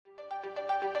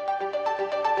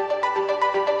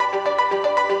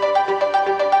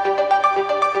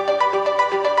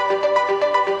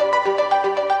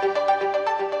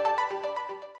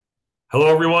Hello,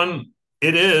 everyone.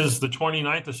 It is the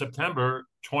 29th of September,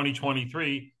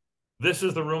 2023. This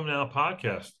is the RheumNow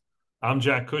podcast. I'm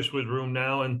Jack Cush with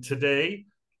RheumNow, and today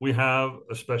we have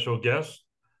a special guest,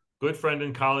 good friend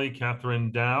and colleague,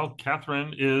 Kathryn Dao.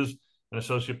 Kathryn is an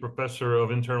associate professor of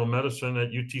internal medicine at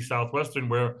UT Southwestern,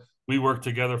 where we worked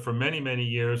together for many, many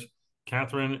years.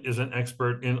 Kathryn is an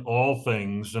expert in all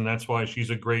things, and that's why she's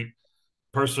a great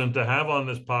person to have on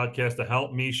this podcast to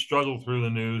help me struggle through the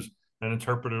news and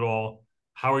interpret it all.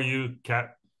 How are you,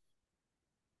 Kat?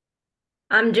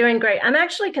 I'm doing great. I'm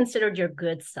actually considered your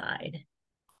good side.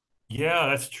 Yeah,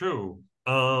 that's true.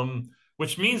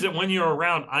 Which means that when you're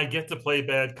around, I get to play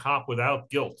bad cop without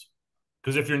guilt.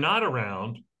 Because if you're not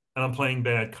around and I'm playing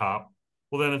bad cop,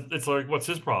 well, then it's like, what's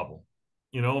his problem?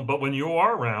 But when you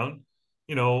are around,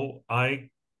 I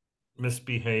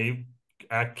misbehave,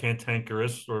 act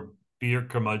cantankerous, or be a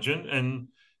curmudgeon, and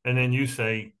then you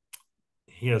say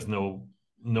he has no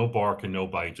bark and no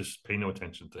bite. Just pay no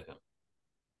attention to him.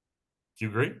 Do you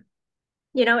agree?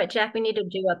 You know what, Jack? We need to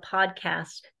do a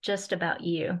podcast just about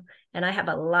you. And I have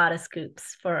a lot of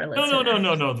scoops for our No, no, no,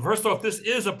 listeners. no, no. First off, this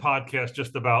is a podcast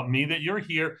just about me that you're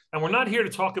here, and we're not here to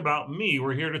talk about me.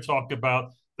 We're here to talk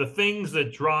about the things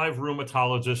that drive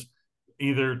rheumatologists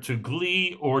either to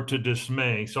glee or to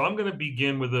dismay. So I'm going to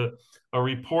begin with a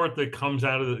report that comes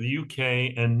out of the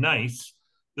UK and NICE.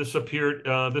 This appeared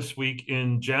this week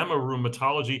in JAMA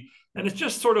Rheumatology, and it's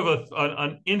just sort of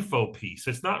an info piece.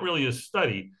 It's not really a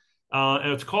study,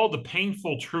 and it's called The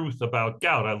Painful Truth About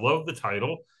Gout. I love the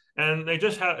title, and they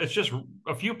just have it's just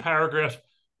a few paragraphs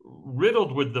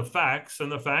riddled with the facts, and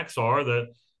the facts are that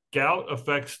gout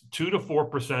affects 2 to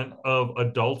 4% of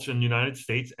adults in the United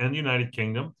States and the United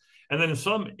Kingdom, and then in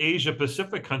some Asia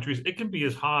Pacific countries it can be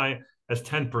as high as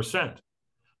 10%.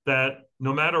 That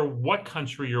no matter what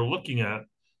country you're looking at,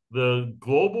 the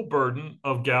global burden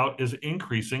of gout is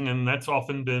increasing, and that's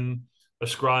often been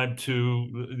ascribed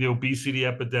to the obesity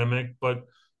epidemic, but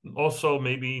also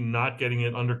maybe not getting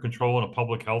it under control in a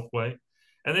public health way.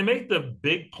 And they make the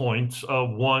big points of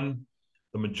one,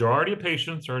 the majority of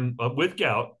patients with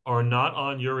gout are not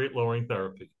on urate lowering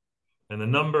therapy. And the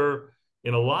number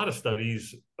in a lot of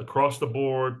studies across the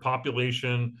board,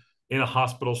 population in a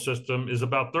hospital system is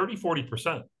about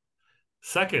 30-40%.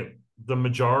 Second, the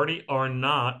majority are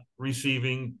not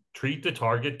receiving treat to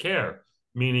target care,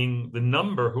 meaning the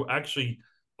number who actually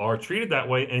are treated that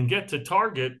way and get to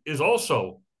target is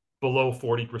also below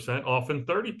 40%, often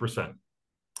 30%.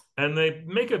 And they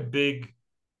make a big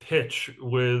pitch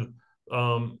with,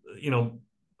 you know,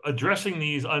 addressing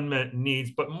these unmet needs,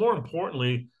 but more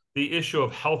importantly, the issue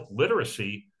of health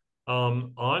literacy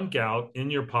on gout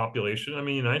in your population. I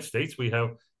mean, in the United States, we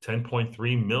have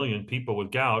 10.3 million people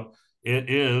with gout.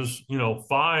 It is,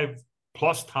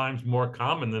 5+ times more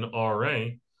common than RA,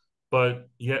 but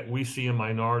yet we see a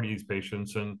minority of these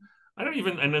patients. And I don't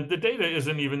even, and the data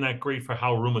isn't even that great for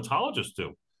how rheumatologists do.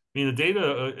 I mean, the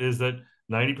data is that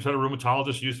 90% of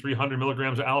rheumatologists use 300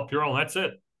 milligrams of allopurinol, and that's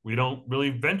it. We don't really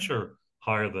venture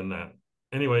higher than that.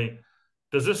 Anyway,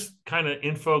 does this kind of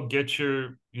info get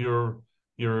your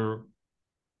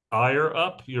ire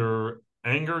up, your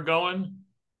anger going?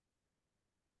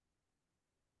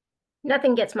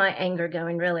 Nothing gets my anger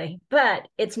going, really, but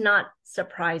it's not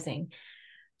surprising.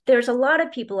 There's a lot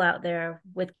of people out there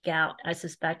with gout, I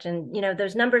suspect. And,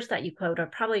 those numbers that you quote are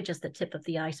probably just the tip of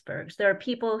the icebergs. There are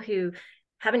people who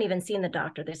haven't even seen the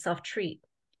doctor, they self treat.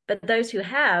 But those who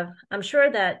have, I'm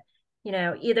sure that,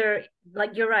 either,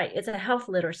 like you're right, it's a health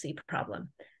literacy problem.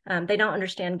 They don't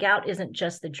understand gout isn't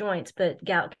just the joints, but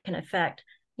gout can affect,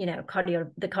 the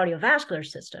cardiovascular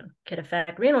system, can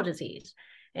affect renal disease.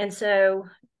 And so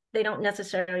they don't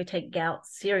necessarily take gout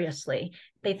seriously.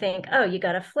 They think, oh, you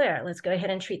got a flare. Let's go ahead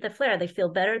and treat the flare. They feel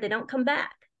better. They don't come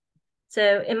back.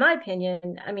 So, in my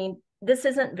opinion, I mean, this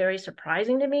isn't very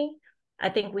surprising to me. I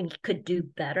think we could do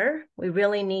better. We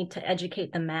really need to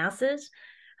educate the masses.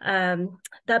 The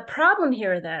problem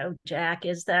here, though, Jack,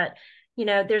 is that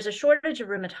there's a shortage of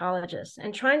rheumatologists,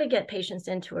 and trying to get patients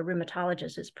into a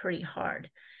rheumatologist is pretty hard.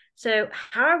 So,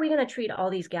 how are we going to treat all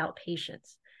these gout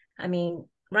patients? I mean,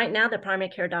 right now, the primary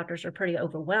care doctors are pretty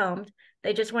overwhelmed.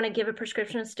 They just want to give a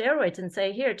prescription of steroids and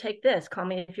say, here, take this, call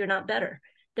me if you're not better.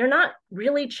 They're not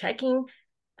really checking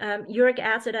uric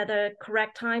acid at the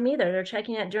correct time either. They're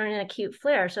checking it during an acute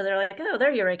flare. So they're like, oh,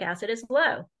 their uric acid is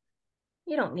low.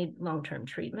 You don't need long-term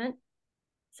treatment.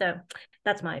 So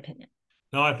that's my opinion.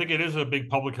 No, I think it is a big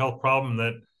public health problem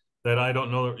that I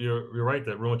don't know that you're right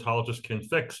that rheumatologists can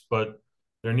fix, but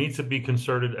there needs to be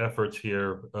concerted efforts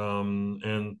here.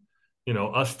 And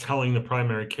us telling the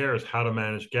primary cares how to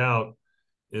manage gout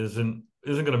isn't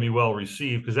isn't going to be well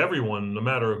received because everyone, no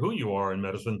matter who you are in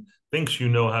medicine, thinks you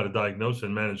know how to diagnose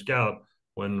and manage gout,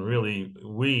 when really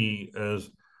we, as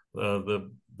the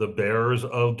bearers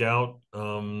of gout,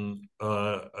 and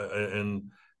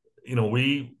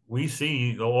we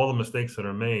see all the mistakes that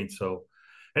are made. So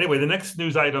anyway, the next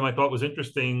news item I thought was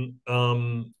interesting.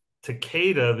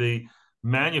 Takeda, the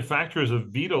manufacturers of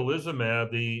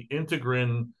vedolizumab, the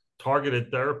integrin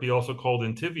targeted therapy, also called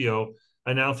Entyvio,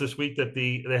 announced this week that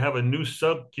they have a new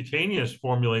subcutaneous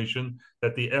formulation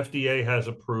that the FDA has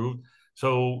approved.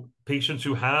 So patients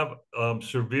who have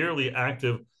severely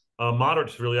active, moderate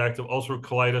to severely active ulcerative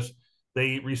colitis,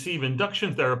 they receive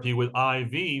induction therapy with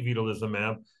IV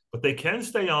vedolizumab, but they can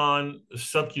stay on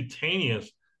subcutaneous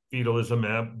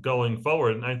vedolizumab going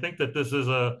forward. And I think that this is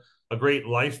a great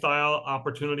lifestyle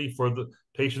opportunity for the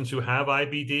patients who have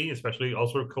IBD, especially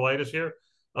ulcerative colitis here.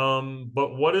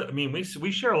 But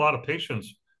we share a lot of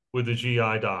patients with the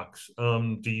GI docs.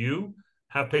 Do you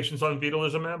have patients on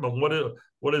vedolizumab? But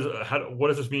what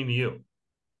does this mean to you?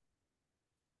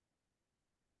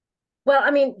 Well,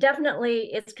 I mean, definitely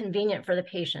it's convenient for the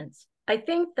patients. I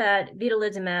think that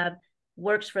vedolizumab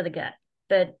works for the gut,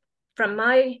 but from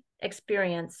my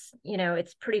experience,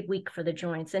 it's pretty weak for the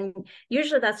joints. And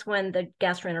usually that's when the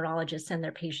gastroenterologists send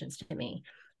their patients to me.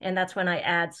 And that's when I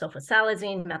add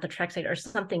sulfasalazine, methotrexate, or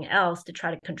something else to try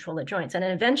to control the joints. And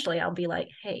then eventually I'll be like,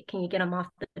 hey, can you get them off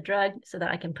the drug so that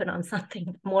I can put on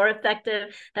something more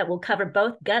effective that will cover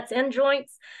both guts and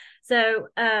joints? So,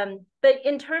 but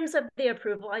in terms of the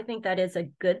approval, I think that is a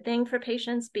good thing for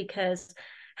patients because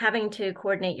having to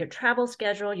coordinate your travel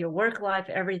schedule, your work life,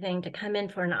 everything to come in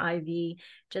for an IV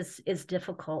just is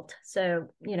difficult.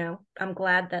 So, I'm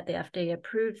glad that the FDA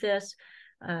approved this.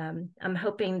 I'm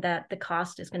hoping that the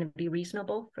cost is going to be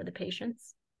reasonable for the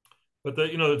patients. But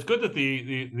it's good that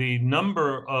the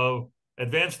number of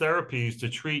advanced therapies to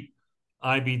treat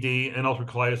IBD and ulcerative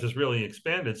colitis has really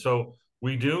expanded. So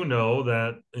we do know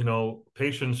that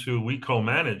patients who we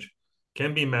co-manage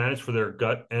can be managed for their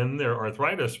gut and their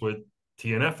arthritis with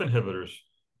TNF inhibitors,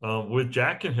 with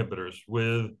JAK inhibitors,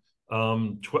 with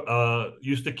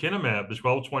ustekinumab, the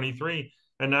 1223,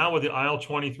 and now with the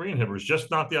IL-23 inhibitors,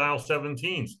 just not the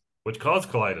IL-17s, which cause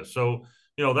colitis. So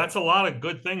that's a lot of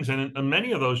good things. And in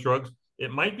many of those drugs,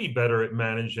 it might be better at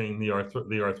managing the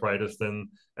arthritis than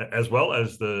as well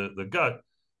as the gut.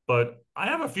 But I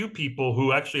have a few people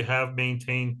who actually have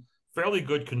maintained fairly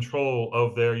good control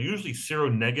of their usually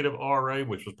seronegative RA,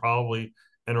 which was probably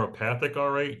enteropathic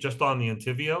RA, just on the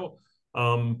Entyvio.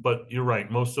 But you're right,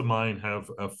 most of mine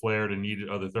have flared and needed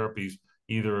other therapies,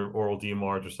 either oral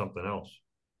DMARDs or something else.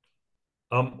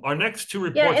 Our next two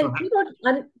Yeah, reports. and people,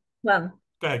 well,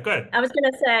 Go ahead. Go ahead. I was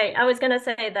gonna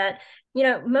say that,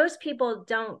 most people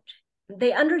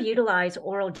they underutilize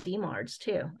oral DMARDs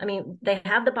too. I mean, they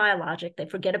have the biologic, they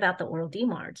forget about the oral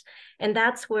DMARDs. And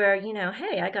that's where,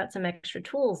 hey, I got some extra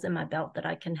tools in my belt that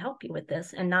I can help you with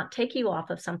this and not take you off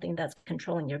of something that's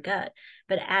controlling your gut,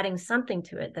 but adding something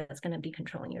to it that's going to be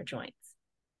controlling your joints.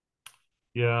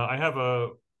 Yeah, I have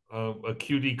a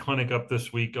QD clinic up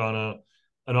this week on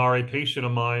an RA patient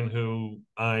of mine who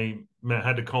I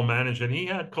had to co-manage, and he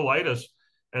had colitis,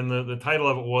 and the title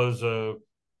of it was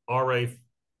RA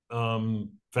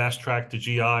fast track to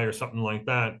GI or something like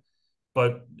that.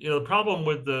 But the problem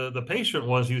with the patient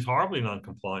was he was horribly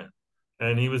non-compliant,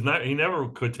 and he never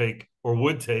could take or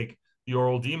would take the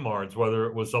oral DMARDs, whether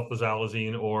it was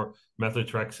sulfasalazine or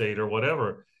methotrexate or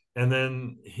whatever. And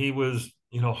then he was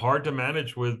hard to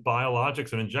manage with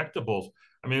biologics and injectables.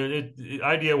 I mean, the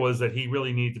idea was that he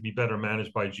really needed to be better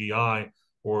managed by GI,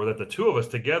 or that the two of us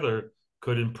together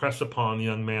could impress upon the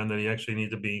young man that he actually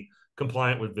needed to be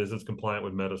compliant with visits, compliant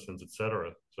with medicines, et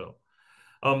cetera. So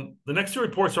the next two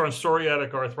reports are on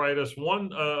psoriatic arthritis. One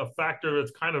factor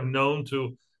that's kind of known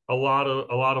to a lot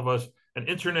of us, an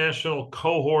international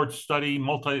cohort study,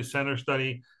 multi-center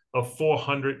study of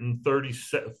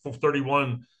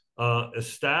 431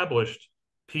 established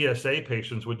PSA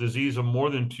patients with disease of more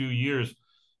than 2 years,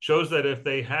 shows that if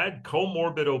they had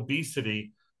comorbid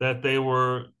obesity, that they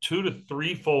were 2 to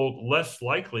 3-fold less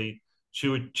likely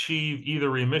to achieve either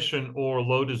remission or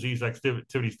low disease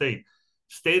activity state.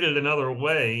 Stated another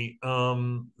way,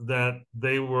 that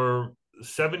they were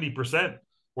 70%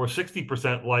 or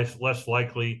 60% less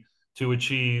likely to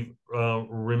achieve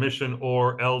remission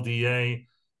or LDA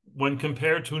when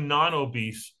compared to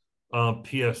non-obese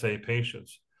PSA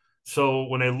patients. So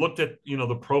when I looked at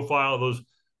the profile of those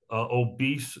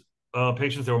obese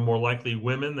patients, they were more likely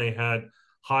women. They had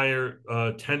higher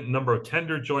number of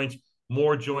tender joints,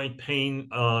 more joint pain,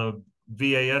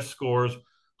 VAS scores,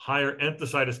 higher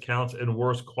enthesitis counts, and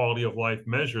worse quality of life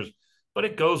measures. but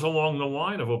it goes along the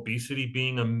line of obesity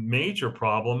being a major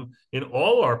problem in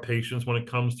all our patients when it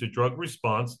comes to drug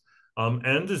response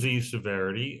and disease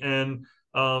severity. And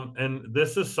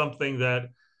this is something that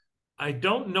I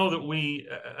don't know that we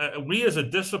as a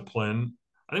discipline,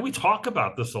 I think we talk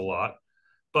about this a lot,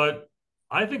 but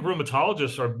I think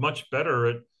rheumatologists are much better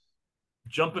at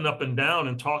jumping up and down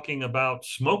and talking about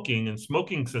smoking and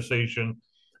smoking cessation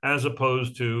as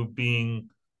opposed to being,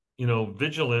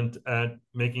 vigilant at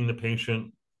making the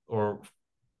patient or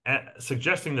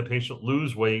suggesting the patient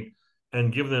lose weight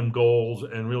and give them goals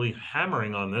and really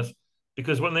hammering on this,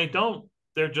 because when they don't,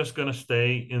 they're just going to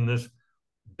stay in this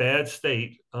bad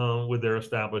state with their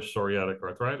established psoriatic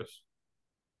arthritis.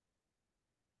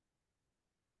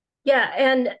 Yeah,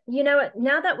 and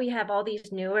now that we have all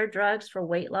these newer drugs for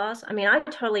weight loss, I mean, I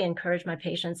totally encourage my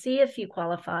patients, see if you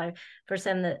qualify for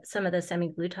some of the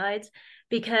semaglutides,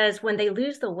 because when they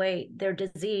lose the weight, their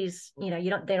disease, they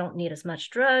don't need as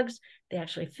much drugs. They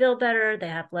actually feel better. They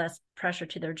have less pressure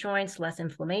to their joints, less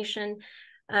inflammation.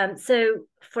 So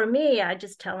for me, I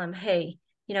just tell them, hey,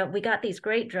 we got these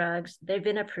great drugs. They've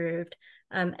been approved,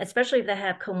 especially if they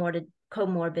have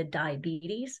comorbid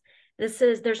diabetes.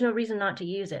 There's no reason not to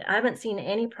use it. I haven't seen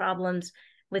any problems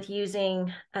with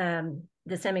using the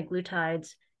semaglutides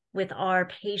with our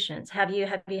patients. Have you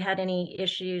had any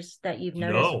issues that you've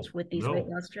No, noticed with these weight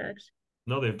no, loss drugs?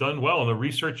 no, they've done well. And the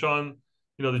research on,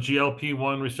 the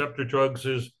GLP-1 receptor drugs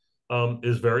is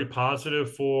very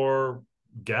positive for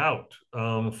gout,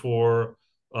 for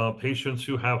patients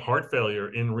who have heart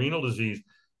failure, in renal disease,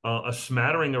 a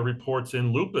smattering of reports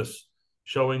in lupus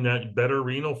showing that better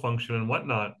renal function and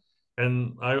whatnot.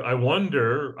 And I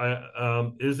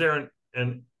wonder, is there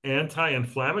an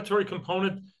anti-inflammatory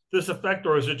component to this effect,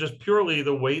 or is it just purely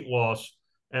the weight loss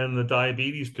and the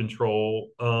diabetes control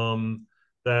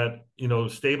that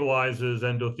stabilizes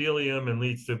endothelium and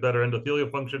leads to better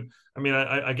endothelial function? I mean,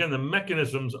 again, the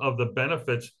mechanisms of the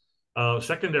benefits,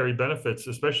 secondary benefits,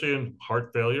 especially in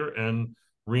heart failure and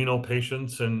renal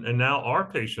patients, and now our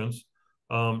patients.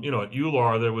 At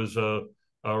EULAR, there was a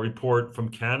report from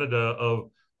Canada of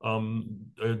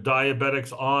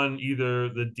diabetics on either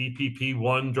the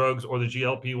DPP-1 drugs or the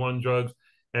GLP-1 drugs,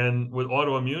 and with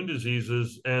autoimmune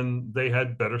diseases, and they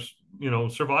had better,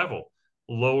 survival,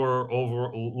 lower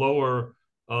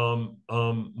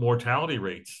mortality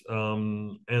rates.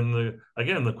 And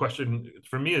the question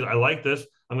for me is, I like this.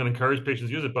 I'm going to encourage patients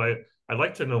to use it, but I'd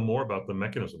like to know more about the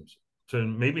mechanisms to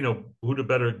maybe know who to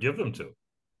better give them to.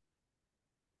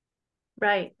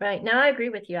 Right, right. Now I agree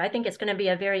with you. I think it's going to be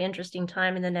a very interesting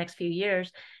time in the next few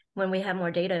years when we have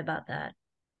more data about that.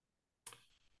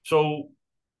 So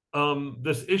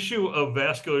this issue of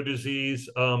vascular disease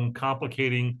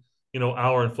complicating,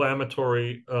 our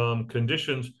inflammatory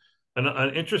conditions.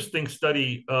 An interesting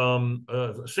study,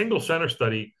 a single center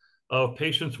study of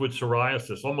patients with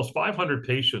psoriasis, almost 500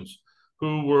 patients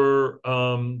who were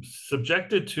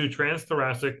subjected to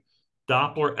transthoracic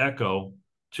Doppler echo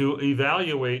to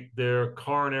evaluate their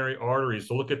coronary arteries,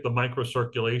 to look at the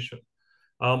microcirculation.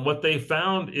 What they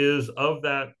found is, of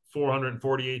that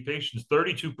 448 patients,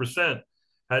 32%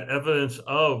 had evidence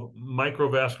of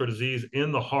microvascular disease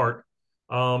in the heart.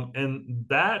 And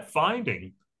that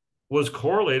finding was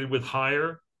correlated with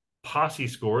higher PASI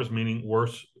scores, meaning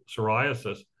worse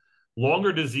psoriasis,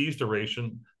 longer disease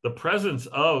duration, the presence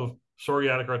of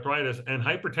psoriatic arthritis, and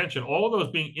hypertension, all of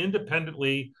those being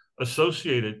independently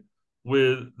associated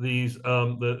with these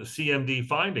the CMD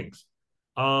findings.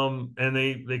 And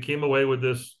they came away with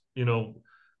this,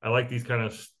 I like these kind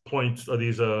of points,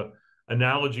 these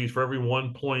analogies. For every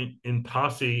 1 point in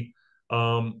PASI,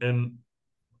 and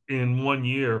in 1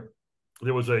 year,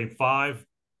 there was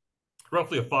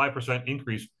roughly a 5%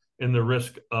 increase in the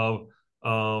risk of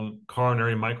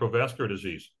coronary microvascular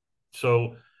disease.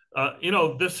 So,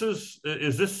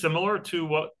 is this similar to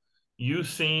what you've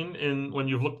seen when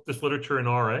you've looked at this literature in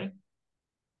RA?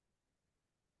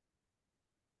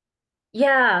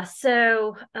 Yeah,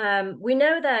 so we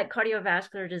know that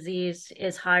cardiovascular disease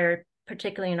is higher,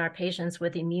 particularly in our patients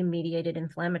with immune-mediated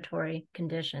inflammatory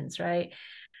conditions, right?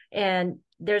 And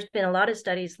there's been a lot of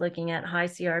studies looking at high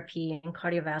CRP and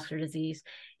cardiovascular disease.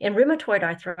 In rheumatoid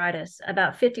arthritis,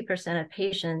 about 50% of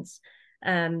patients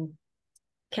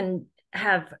can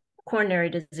have coronary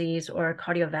disease or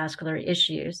cardiovascular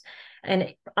issues.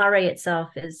 And RA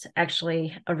itself is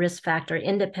actually a risk factor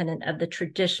independent of the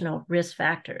traditional risk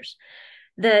factors.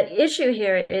 The issue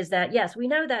here is that, yes, we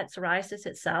know that psoriasis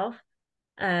itself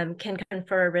can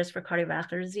confer a risk for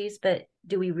cardiovascular disease, but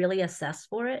do we really assess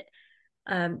for it?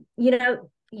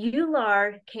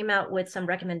 EULAR came out with some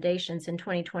recommendations in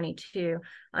 2022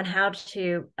 on how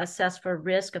to assess for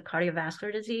risk of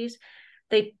cardiovascular disease.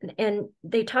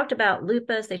 They talked about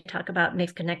lupus, they talk about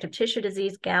mixed connective tissue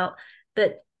disease, gout,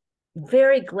 but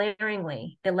very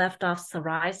glaringly, they left off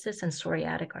psoriasis and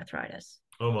psoriatic arthritis.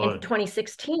 Oh In my.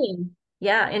 2016,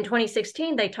 in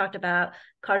 2016, they talked about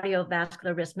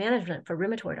cardiovascular risk management for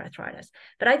rheumatoid arthritis.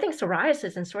 But I think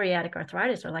psoriasis and psoriatic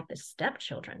arthritis are like the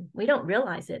stepchildren. We don't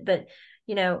realize it, but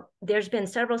there's been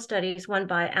several studies, one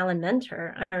by Alan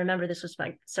Mentor, I remember this was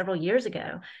like several years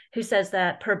ago, who says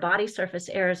that per body surface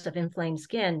areas of inflamed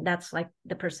skin, that's like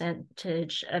the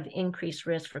percentage of increased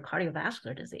risk for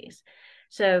cardiovascular disease.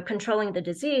 So controlling the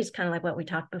disease, kind of like what we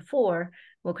talked before,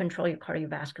 will control your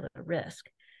cardiovascular risk.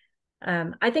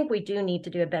 I think we do need to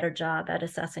do a better job at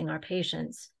assessing our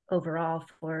patients overall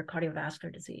for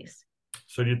cardiovascular disease.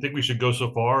 So do you think we should go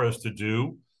so far as to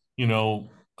do, you know,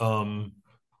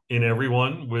 in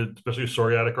everyone with especially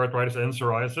psoriatic arthritis and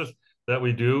psoriasis, that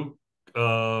we do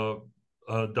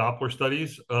Doppler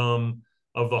studies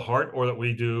of the heart, or that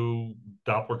we do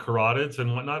Doppler carotids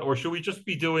and whatnot? Or should we just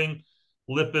be doing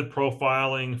lipid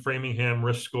profiling, Framingham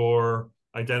risk score,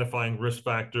 identifying risk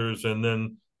factors, and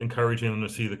then encouraging them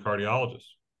to see the cardiologist?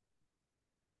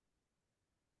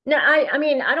 No, I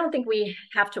mean, I don't think we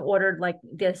have to order like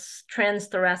this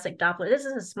transthoracic Doppler. This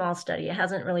is a small study. It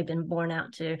hasn't really been borne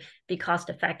out to be cost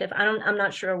effective. I'm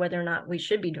not sure whether or not we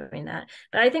should be doing that,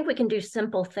 but I think we can do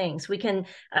simple things. We can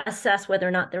assess whether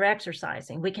or not they're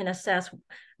exercising. We can assess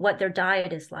what their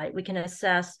diet is like. We can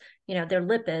assess, their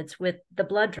lipids with the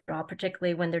blood draw,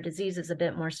 particularly when their disease is a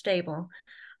bit more stable.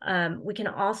 We can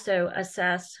also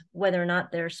assess whether or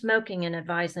not they're smoking and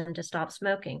advise them to stop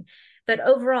smoking. But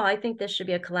overall, I think this should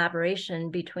be a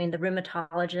collaboration between the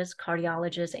rheumatologist,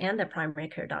 cardiologist, and the primary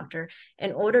care doctor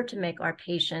in order to make our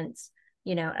patients,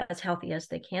 as healthy as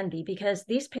they can be, because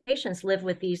these patients live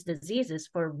with these diseases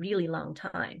for a really long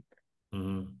time.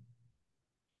 Mm-hmm.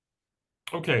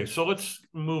 Okay, so let's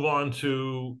move on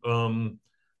to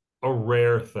a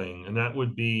rare thing, and that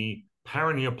would be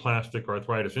paraneoplastic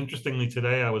arthritis. Interestingly,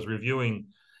 today I was reviewing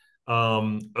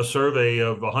a survey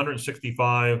of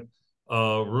 165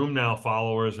 RheumNow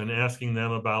followers and asking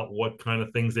them about what kind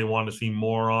of things they want to see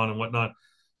more on and whatnot.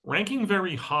 Ranking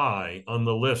very high on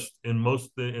the list in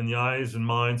the eyes and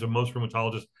minds of most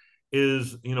rheumatologists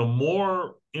is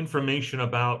more information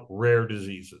about rare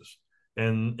diseases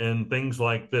and things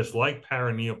like this, like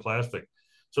paraneoplastic.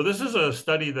 So this is a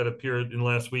study that appeared in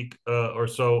last week or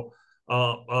so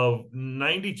of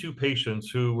 92 patients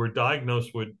who were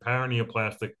diagnosed with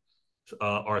paraneoplastic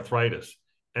arthritis.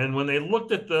 And when they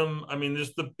looked at them, I mean,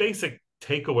 just the basic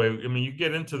takeaway, I mean, you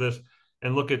get into this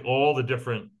and look at all the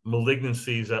different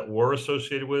malignancies that were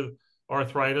associated with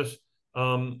arthritis.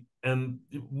 And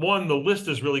one, the list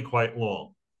is really quite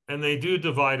long. And they do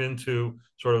divide into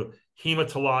sort of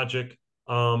hematologic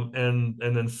and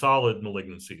then solid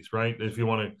malignancies, right? If you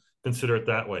want to consider it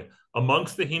that way.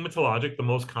 Amongst the hematologic, the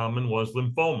most common was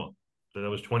lymphoma. That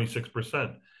was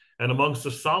 26%. And amongst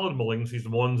the solid malignancies,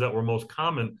 the ones that were most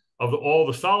common of all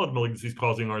the solid malignancies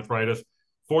causing arthritis,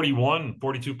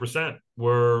 42%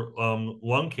 were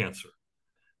lung cancer.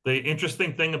 The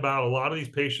interesting thing about a lot of these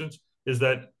patients is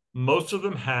that most of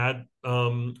them had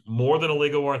more than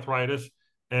oligoarthritis,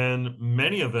 and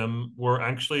many of them were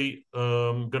actually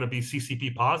going to be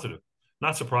CCP positive.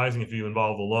 Not surprising, if you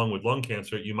involve the lung with lung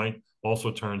cancer, you might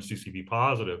also turn CCP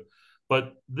positive.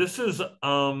 But this is,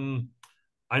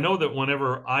 I know that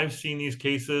whenever I've seen these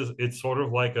cases, it's sort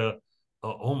of like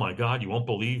oh my God, you won't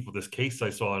believe this case I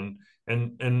saw.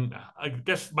 And I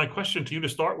guess my question to you to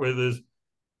start with is,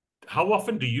 how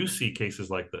often do you see cases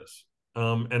like this?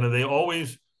 And are they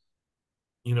always,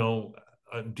 do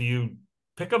you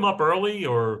pick them up early,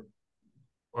 or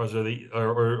is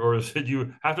it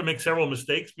you have to make several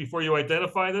mistakes before you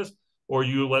identify this, or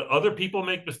you let other people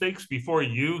make mistakes before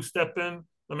you step in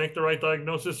to make the right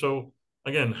diagnosis? So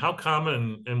again, how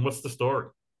common and what's the story?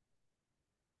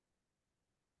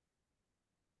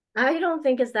 I don't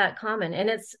think it's that common.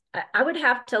 And I would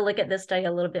have to look at this study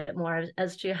a little bit more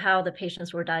as to how the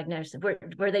patients were diagnosed.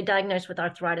 Were they diagnosed with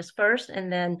arthritis first and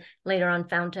then later on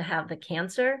found to have the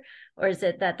cancer? Or is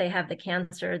it that they have the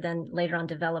cancer, then later on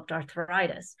developed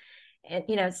arthritis? And,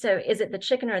 so is it the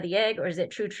chicken or the egg, or is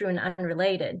it true and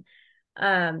unrelated?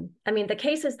 I mean, the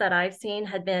cases that I've seen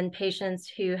had been patients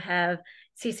who have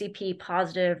CCP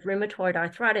positive rheumatoid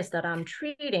arthritis that I'm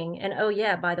treating. And oh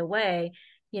yeah, by the way,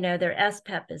 their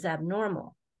SPEP is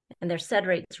abnormal and their SED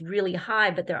rate's really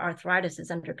high, but their arthritis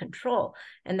is under control.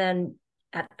 And then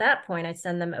at that point, I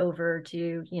send them over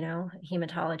to,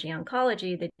 hematology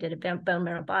oncology. They did a bone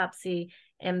marrow biopsy,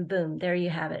 and boom, there you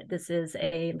have it. This is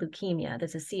a leukemia.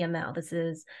 This is CML. This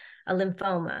is a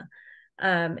lymphoma.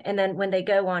 And then when they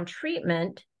go on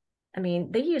treatment, I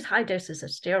mean, they use high doses of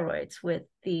steroids with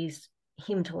these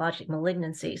hematologic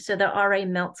malignancies, so the RA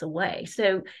melts away.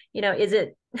 So, is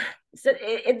it? So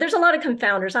there's a lot of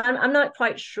confounders. I'm not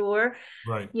quite sure,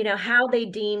 Right. how they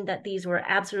deemed that these were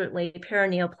absolutely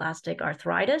paraneoplastic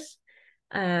arthritis.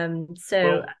 So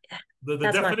Well, the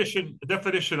that's my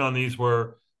definition on these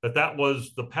were that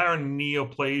was the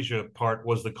paraneoplasia part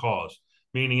was the cause,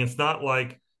 meaning it's not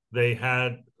like they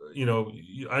had,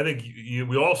 I think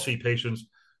we all see patients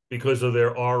because of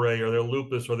their RA or their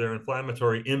lupus or their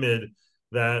inflammatory IMID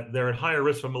that they're at higher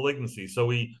risk for malignancy. So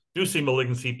we do see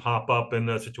malignancy pop up in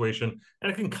a situation, and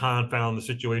it can confound the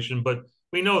situation, but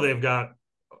we know they've got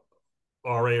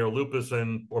RA or lupus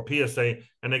or PSA,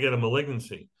 and they get a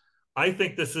malignancy. I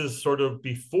think this is sort of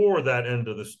before that end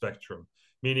of the spectrum,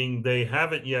 meaning they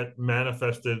haven't yet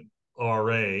manifested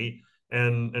RA,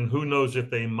 and who knows if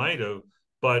they might have.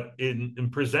 But in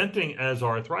presenting as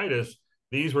arthritis,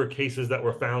 these were cases that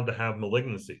were found to have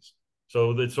malignancies.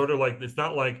 So it's sort of like it's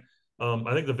not like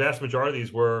I think the vast majority of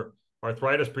these were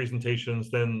arthritis presentations,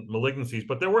 then malignancies,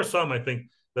 but there were some I think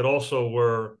that also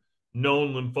were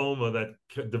known lymphoma that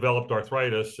developed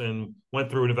arthritis and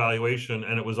went through an evaluation,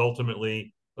 and it was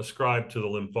ultimately ascribed to the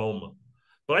lymphoma.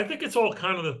 But I think it's all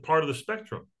kind of the part of the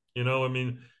spectrum. I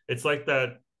mean, it's like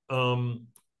that, Paul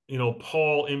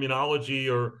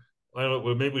immunology, or I don't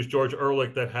know, maybe it was George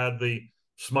Ehrlich that had the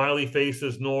smiley face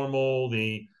as normal,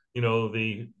 the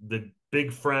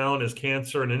big frown as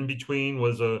cancer, and in between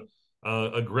was a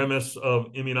grimace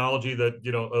of immunology that,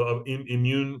 of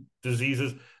immune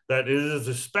diseases, that is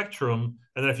a spectrum.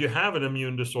 And then if you have an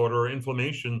immune disorder or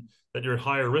inflammation, that you're at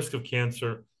higher risk of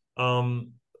cancer.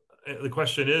 The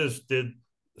question is, did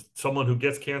someone who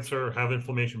gets cancer have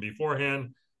inflammation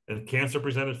beforehand and cancer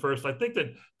presented first? I think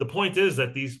that the point is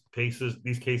that these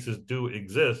cases do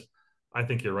exist. I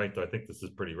think you're right, though. I think this is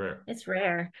pretty rare. It's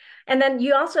rare. And then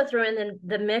you also throw in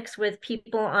the mix with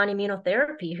people on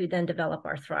immunotherapy who then develop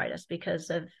arthritis because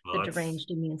of the Well,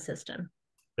 deranged immune system.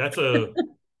 that's a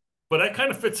but that kind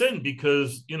of fits in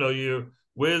because you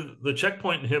with the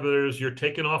checkpoint inhibitors, you're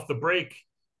taking off the brake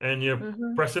and you're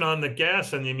Mm-hmm. pressing on the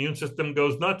gas, and the immune system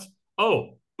goes nuts.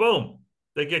 Oh, boom!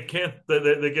 They get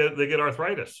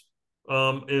arthritis,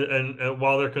 and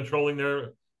while they're controlling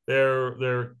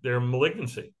their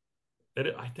malignancy.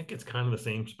 I think it's kind of the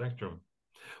same spectrum.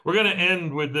 We're going to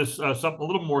end with this something a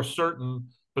little more certain,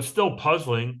 but still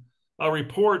puzzling. A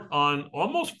report on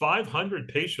almost 500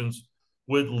 patients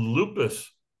with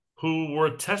lupus who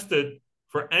were tested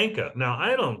for ANCA. Now,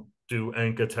 I don't do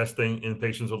ANCA testing in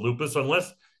patients with lupus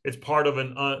unless it's part of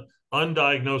an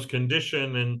undiagnosed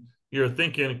condition, and you're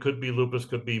thinking it could be lupus,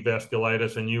 could be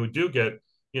vasculitis, and you do get,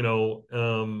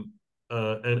 an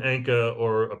ANCA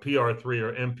or a PR3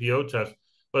 or MPO test.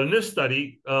 But in this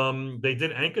study, they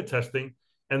did ANCA testing,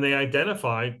 and they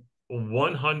identified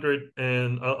 100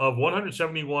 of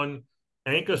 171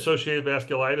 ANCA-associated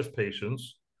vasculitis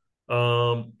patients.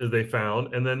 They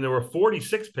found, and then there were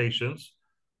 46 patients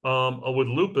with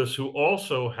lupus who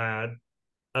also had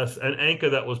an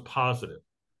ANCA that was positive.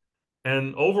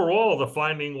 And overall, the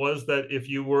finding was that if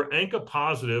you were ANCA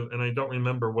positive, and I don't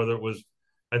remember whether it was,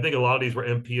 I think a lot of these were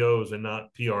MPOs and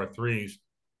not PR3s.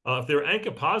 If they were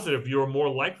ANCA positive, you were more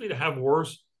likely to have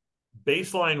worse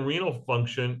baseline renal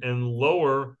function and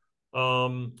lower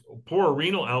poor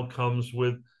renal outcomes,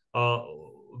 with uh,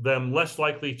 them less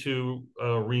likely to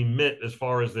remit as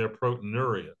far as their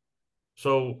proteinuria.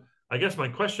 So I guess my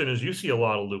question is, you see a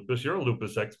lot of lupus. You're a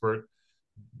lupus expert.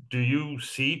 Do you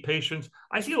see patients?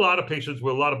 I see a lot of patients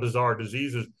with a lot of bizarre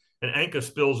diseases, and ANCA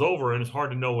spills over, and it's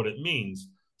hard to know what it means.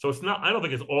 So it's not. I don't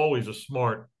think it's always a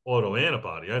smart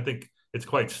autoantibody. I think it's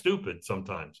quite stupid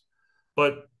sometimes.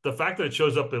 But the fact that it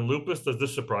shows up in lupus, does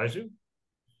this surprise you?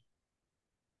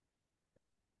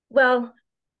 Well,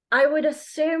 I would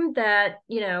assume that,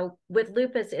 with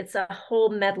lupus, it's a whole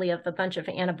medley of a bunch of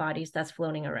antibodies that's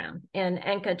floating around. And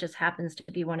ANCA just happens to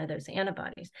be one of those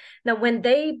antibodies. Now, when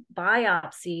they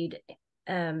biopsied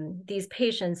these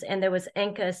patients and there was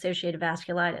ANCA associated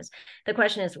vasculitis, the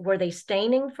question is, were they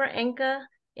staining for ANCA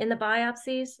in the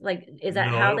biopsies? Like, is that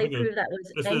No, I how don't they think proved that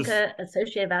was this is. ANCA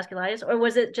associated vasculitis? Or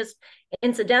was it just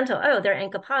incidental? Oh, they're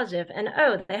ANCA positive, and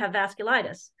oh, they have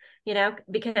vasculitis,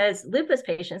 because lupus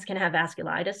patients can have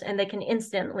vasculitis and they can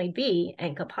instantly be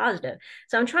ANCA positive.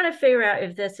 So I'm trying to figure out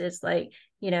if this is like,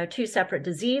 two separate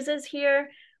diseases here,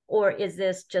 or is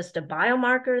this just a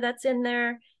biomarker that's in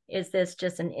there? Is this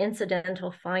just an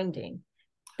incidental finding?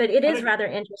 But it I is think rather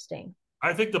interesting.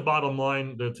 I think the bottom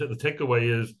line, the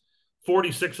takeaway is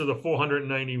 46 of the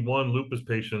 491 lupus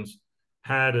patients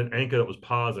had an ANCA that was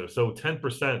positive. So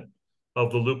 10%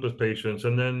 of the lupus patients.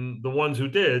 And then the ones who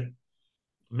did,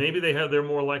 maybe they're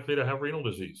more likely to have renal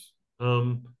disease.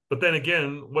 But then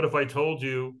again, what if I told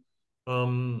you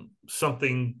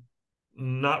something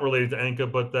not related to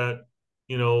ANCA, but that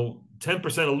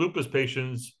 10% of lupus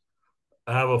patients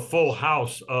have a full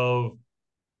house of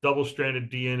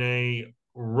double-stranded DNA,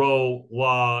 Rho,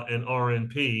 LA, and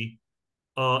RNP,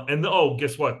 and oh,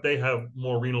 guess what? They have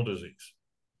more renal disease.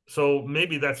 So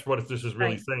maybe that's what this is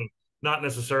really Right. saying. Not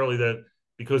necessarily that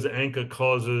because ANCA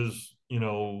causes,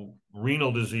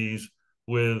 renal disease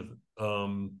with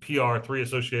PR3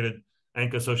 associated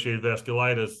ANCA associated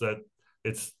vasculitis, that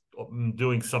it's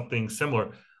doing something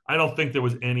similar. I don't think there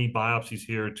was any biopsies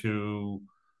here to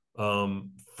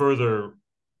further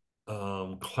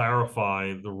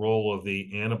clarify the role of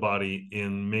the antibody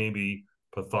in maybe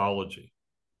pathology.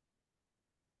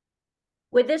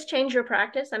 Would this change your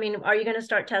practice? I mean, are you going to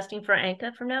start testing for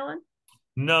ANCA from now on?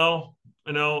 No,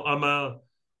 no,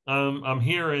 I'm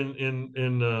here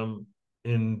in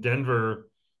Denver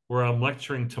where I'm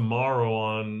lecturing tomorrow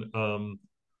on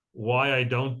why I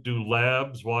don't do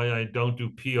labs, why I don't do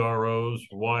PROs,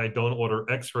 why I don't order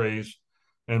X-rays,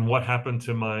 and what happened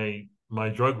to my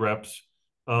drug reps.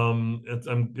 I'm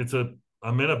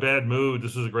in a bad mood.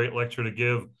 This is a great lecture to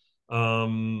give.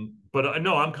 But I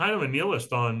know I'm kind of a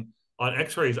nihilist on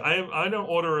X-rays. I don't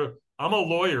order. I'm a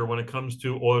lawyer when it comes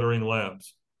to ordering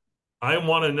labs. I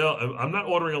want to know. I'm not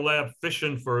ordering a lab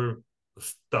fishing for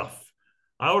stuff.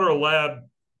 I order a lab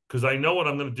because I know what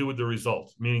I'm going to do with the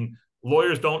results. Meaning,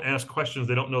 lawyers don't ask questions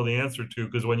they don't know the answer to,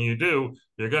 because when you do,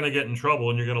 you're going to get in trouble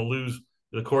and you're going to lose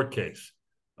the court case.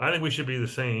 I think we should be the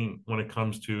same when it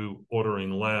comes to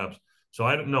ordering labs. So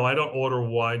I don't know. I don't order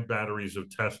wide batteries of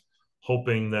tests,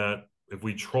 hoping that if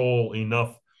we troll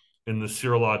enough in the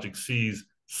serologic seas,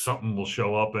 something will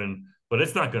show up. But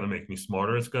it's not going to make me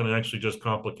smarter. It's going to actually just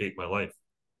complicate my life.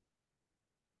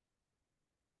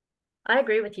 I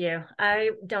agree with you. I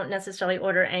don't necessarily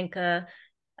order ANCA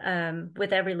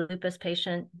with every lupus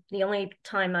patient. The only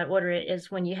time I order it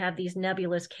is when you have these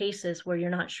nebulous cases where you're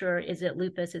not sure, is it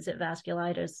lupus, is it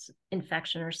vasculitis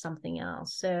infection or something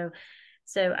else.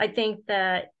 So I think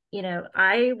that,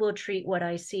 I will treat what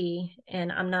I see,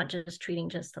 and I'm not just treating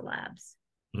just the labs.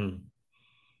 Mm.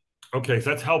 Okay,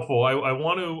 so that's helpful. I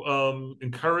want to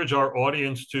encourage our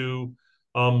audience to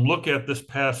look at this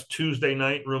past Tuesday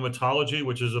night rheumatology,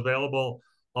 which is available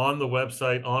on the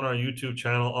website, on our YouTube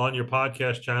channel, on your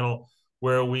podcast channel,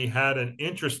 where we had an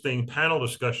interesting panel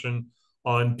discussion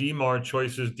on DMARD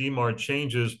choices, DMARD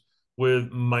changes with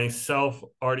myself,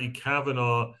 Artie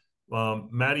Kavanaugh,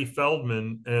 Maddie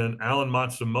Feldman, and Alan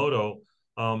Matsumoto.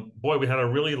 Boy, we had a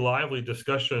really lively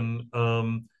discussion.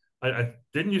 I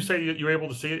didn't you say you were able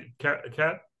to see it,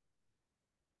 Kat?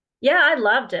 Yeah, I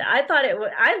loved it. I thought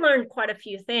I learned quite a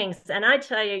few things. And I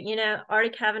tell you, Artie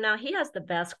Kavanaugh, he has the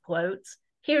best quotes.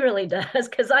 He really does,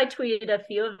 because I tweeted a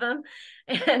few of them.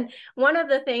 And one of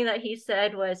the things that he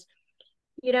said was,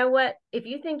 you know what? If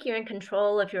you think you're in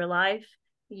control of your life,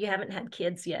 you haven't had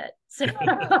kids yet. So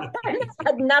it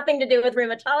had nothing to do with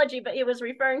rheumatology, but he was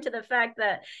referring to the fact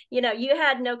that, you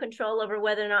had no control over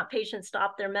whether or not patients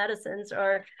stopped their medicines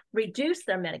or reduce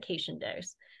their medication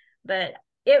dose. But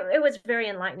it was very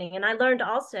enlightening. And I learned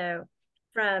also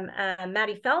from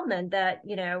Maddie Feldman that,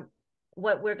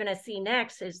 what we're going to see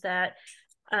next is that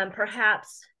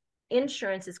perhaps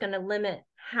insurance is going to limit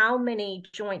how many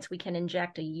joints we can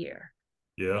inject a year.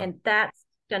 Yeah. And that's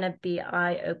going to be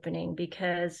eye-opening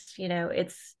because,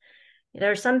 there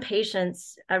are some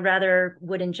patients I rather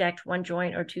would inject one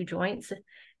joint or two joints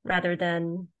rather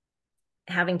than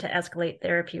having to escalate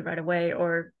therapy right away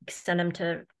or send them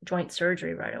to joint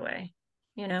surgery right away.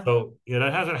 So yeah,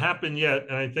 that hasn't happened yet,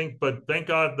 and I think, but thank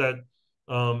God that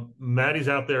Maddie's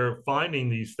out there finding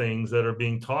these things that are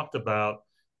being talked about,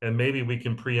 and maybe we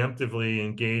can preemptively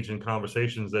engage in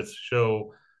conversations that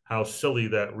show how silly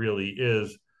that really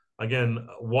is. Again,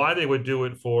 why they would do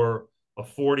it for a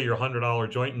 $40 or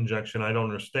 $100 joint injection, I don't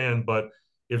understand. But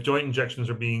if joint injections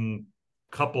are being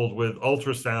coupled with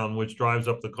ultrasound, which drives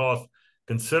up the cost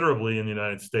considerably in the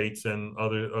United States and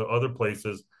other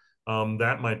places,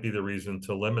 that might be the reason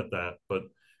to limit that. But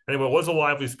anyway, it was a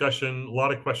lively discussion. A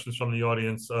lot of questions from the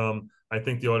audience. I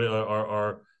think the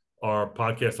our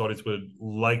podcast audience would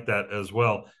like that as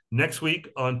well. Next week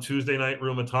on Tuesday Night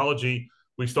Rheumatology,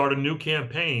 we start a new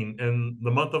campaign, and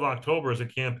the month of October is a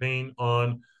campaign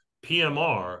on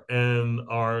PMR, and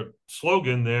our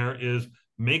slogan there is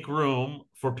 "Make Room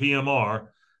for PMR."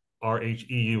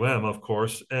 RHEUM, of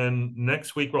course. And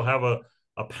next week we'll have a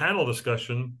panel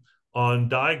discussion on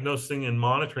diagnosing and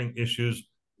monitoring issues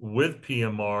with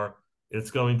PMR.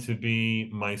 It's going to be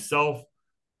myself,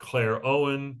 Claire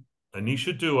Owen,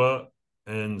 Anisha Dua,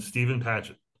 and Stephen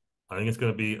Paget. I think it's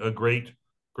going to be a great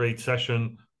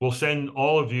session. We'll send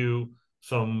all of you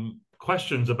some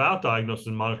questions about diagnosis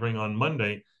and monitoring on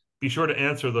Monday. Be sure to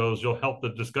answer those. You'll help the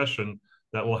discussion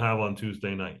that we'll have on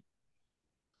Tuesday night.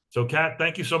 So, Kat,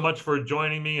 thank you so much for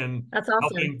joining me and That's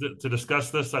awesome. helping to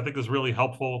discuss this. I think it's really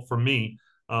helpful for me.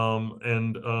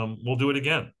 And we'll do it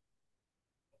again.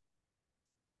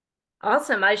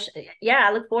 Awesome. Yeah,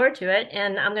 I look forward to it.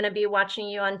 And I'm going to be watching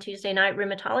you on Tuesday night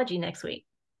rheumatology next week.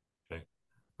 Okay.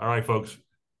 All right, folks.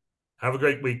 Have a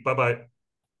great week. Bye bye.